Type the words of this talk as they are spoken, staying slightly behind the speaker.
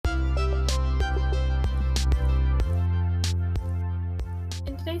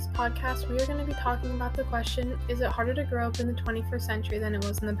today's podcast, we are going to be talking about the question, is it harder to grow up in the 21st century than it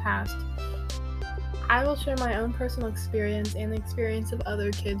was in the past? I will share my own personal experience and the experience of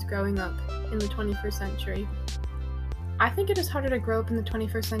other kids growing up in the 21st century. I think it is harder to grow up in the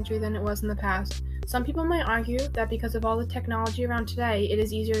 21st century than it was in the past. Some people might argue that because of all the technology around today, it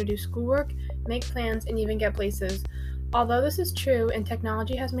is easier to do schoolwork, make plans, and even get places. Although this is true and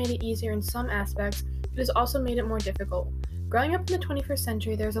technology has made it easier in some aspects, it has also made it more difficult. Growing up in the 21st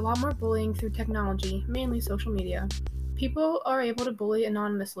century, there's a lot more bullying through technology, mainly social media. People are able to bully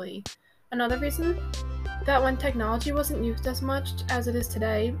anonymously. Another reason that when technology wasn't used as much as it is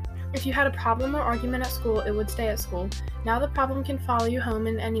today, if you had a problem or argument at school, it would stay at school. Now the problem can follow you home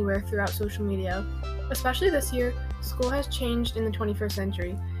and anywhere throughout social media. Especially this year, school has changed in the 21st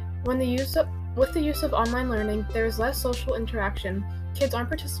century. With the use of online learning, there is less social interaction. Kids aren't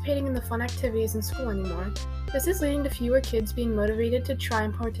participating in the fun activities in school anymore. This is leading to fewer kids being motivated to try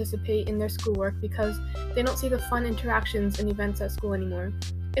and participate in their schoolwork because they don't see the fun interactions and events at school anymore.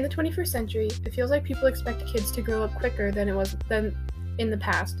 In the 21st century, it feels like people expect kids to grow up quicker than in the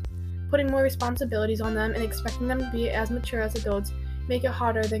past. Putting more responsibilities on them and expecting them to be as mature as adults make it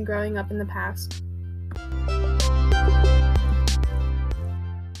harder than growing up in the past.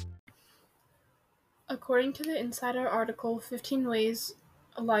 According to the Insider article, 15 Ways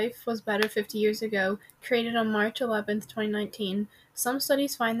Life Was Better 50 Years Ago, created on March 11, 2019, some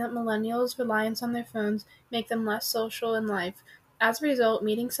studies find that millennials' reliance on their phones make them less social in life. As a result,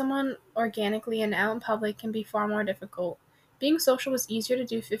 meeting someone organically and out in public can be far more difficult. Being social was easier to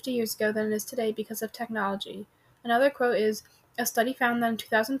do 50 years ago than it is today because of technology. Another quote is, a study found that in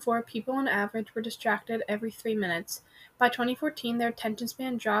 2004, people on average were distracted every 3 minutes. By 2014, their attention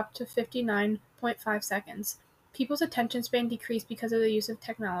span dropped to 59.5 seconds. People's attention span decreased because of the use of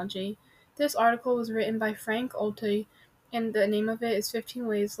technology. This article was written by Frank Olte, and the name of it is 15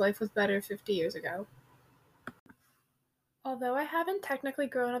 Ways Life Was Better 50 Years Ago. Although I haven't technically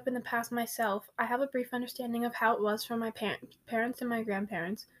grown up in the past myself, I have a brief understanding of how it was for my parents and my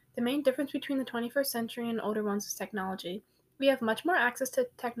grandparents. The main difference between the 21st century and older ones is technology. We have much more access to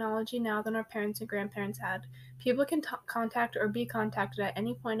technology now than our parents and grandparents had. People can contact or be contacted at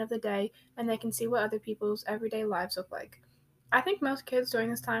any point of the day, and they can see what other people's everyday lives look like. I think most kids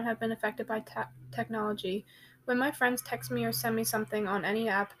during this time have been affected by technology. When my friends text me or send me something on any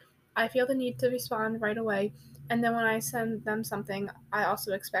app, I feel the need to respond right away, and then when I send them something, I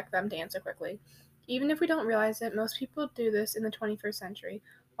also expect them to answer quickly. Even if we don't realize it, most people do this in the 21st century.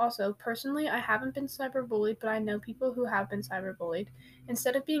 Also, personally, I haven't been cyberbullied, but I know people who have been cyberbullied.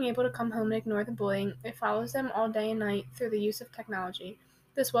 Instead of being able to come home and ignore the bullying, it follows them all day and night through the use of technology.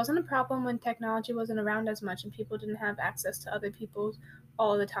 This wasn't a problem when technology wasn't around as much and people didn't have access to other people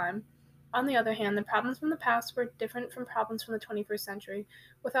all the time. On the other hand, the problems from the past were different from problems from the 21st century.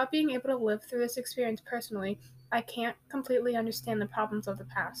 Without being able to live through this experience personally, I can't completely understand the problems of the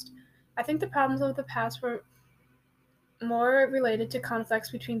past. I think the problems of the past were more related to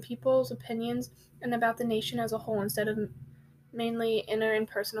conflicts between people's opinions and about the nation as a whole instead of mainly inner and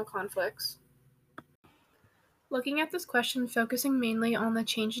personal conflicts. Looking at this question, focusing mainly on the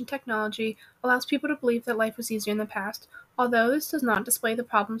change in technology allows people to believe that life was easier in the past. Although this does not display the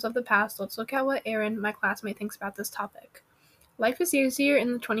problems of the past, let's look at what Erin, my classmate, thinks about this topic. Life is easier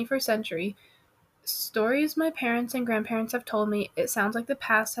in the 21st century. Stories my parents and grandparents have told me, it sounds like the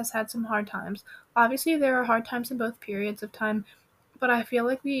past has had some hard times. Obviously, there are hard times in both periods of time, but I feel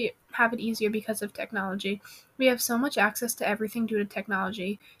like we have it easier because of technology. We have so much access to everything due to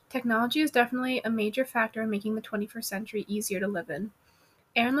technology. Technology is definitely a major factor in making the 21st century easier to live in.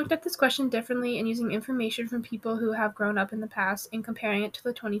 Erin looked at this question differently and using information from people who have grown up in the past and comparing it to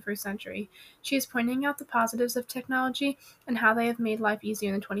the 21st century. She is pointing out the positives of technology and how they have made life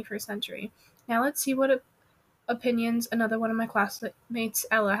easier in the 21st century. Now let's see what opinions another one of my classmates,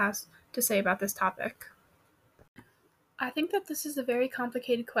 Ella, has to say about this topic. I think that this is a very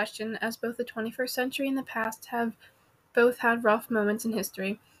complicated question, as both the 21st century and the past have both had rough moments in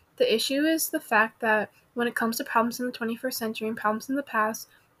history. The issue is the fact that when it comes to problems in the 21st century and problems in the past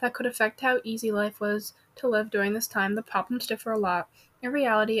that could affect how easy life was to live during this time, the problems differ a lot. In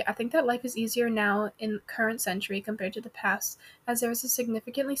reality, I think that life is easier now in the current century compared to the past, as there is a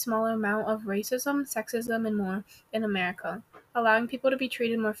significantly smaller amount of racism, sexism, and more in America, allowing people to be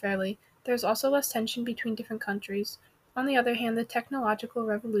treated more fairly. There is also less tension between different countries. On the other hand, the technological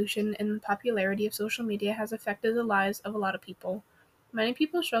revolution and the popularity of social media has affected the lives of a lot of people. Many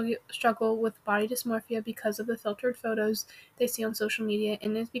people struggle with body dysmorphia because of the filtered photos they see on social media,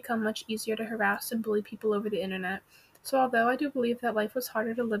 and it has become much easier to harass and bully people over the internet. So although I do believe that life was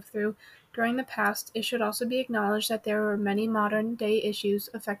harder to live through during the past, it should also be acknowledged that there are many modern day issues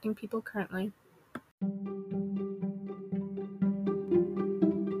affecting people currently.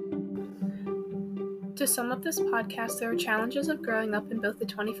 To sum up this podcast, there are challenges of growing up in both the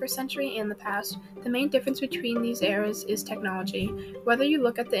 21st century and the past. The main difference between these eras is technology. Whether you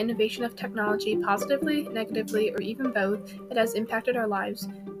look at the innovation of technology positively, negatively, or even both, it has impacted our lives.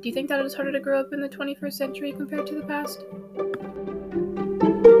 Do you think that it is harder to grow up in the 21st century compared to the past?